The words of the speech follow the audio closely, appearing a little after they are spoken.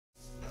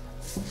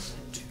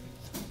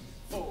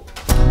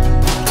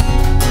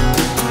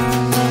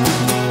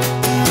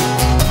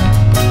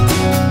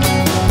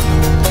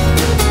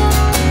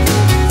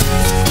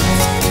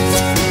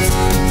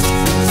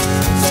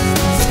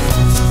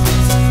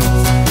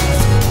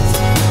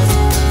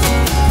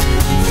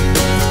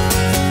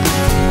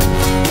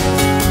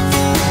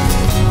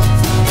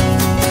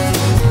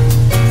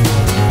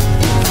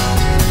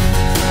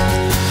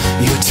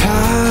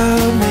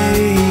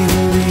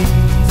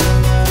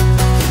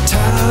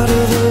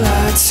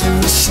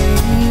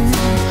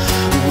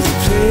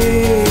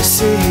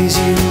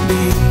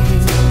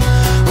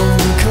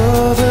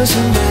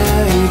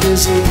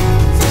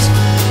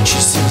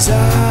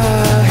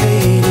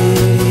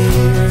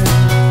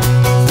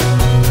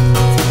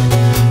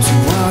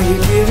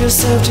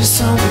To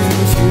someone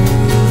if you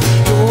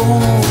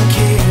don't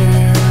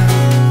care.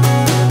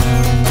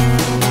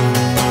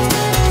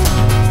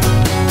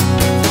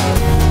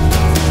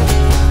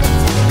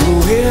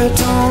 Oh, it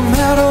don't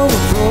matter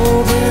what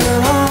road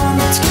we're on,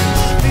 let's get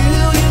a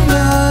million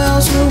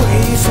miles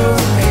away from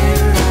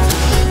here.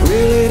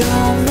 Really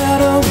don't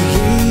matter, we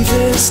leave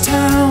this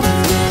town a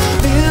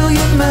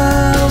million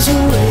miles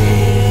away.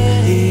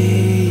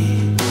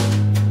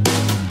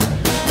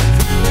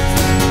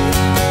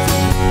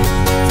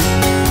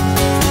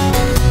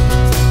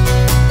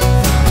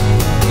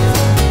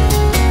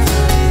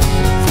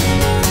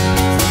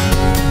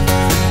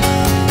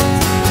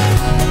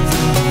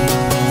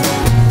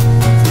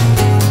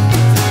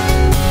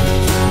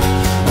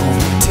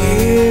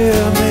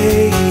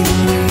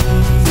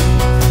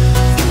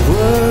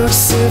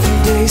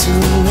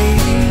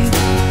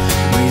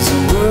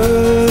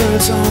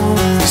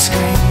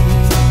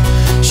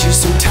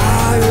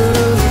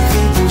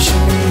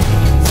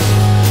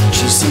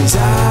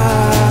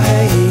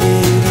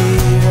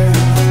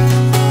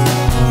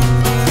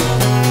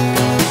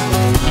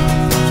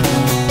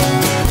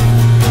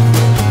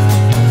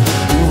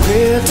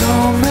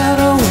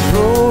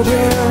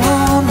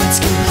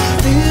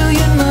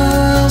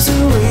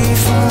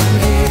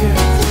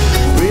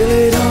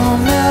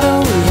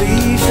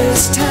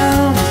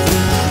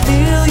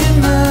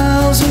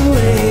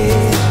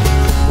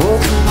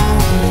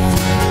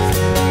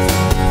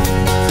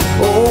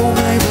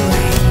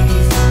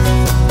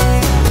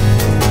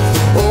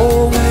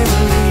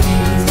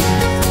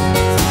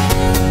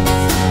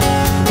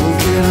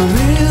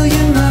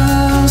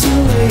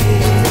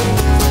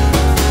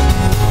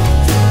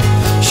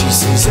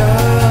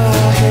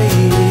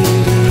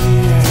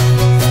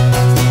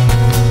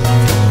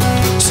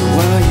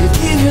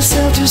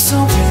 To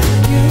something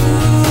you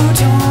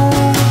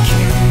don't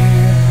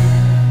care.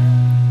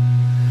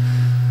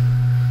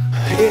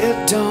 It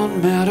don't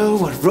matter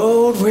what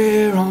road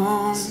we're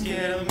on, let's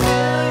get a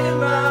million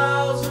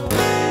miles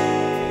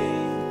away.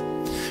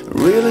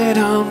 Really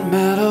don't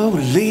matter,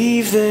 we'll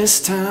leave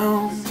this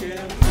town.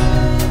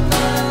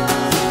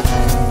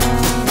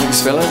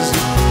 Thanks, fellas.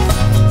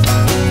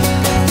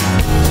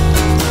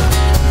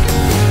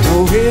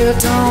 No, it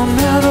don't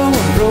matter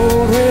what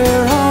road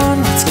we're on.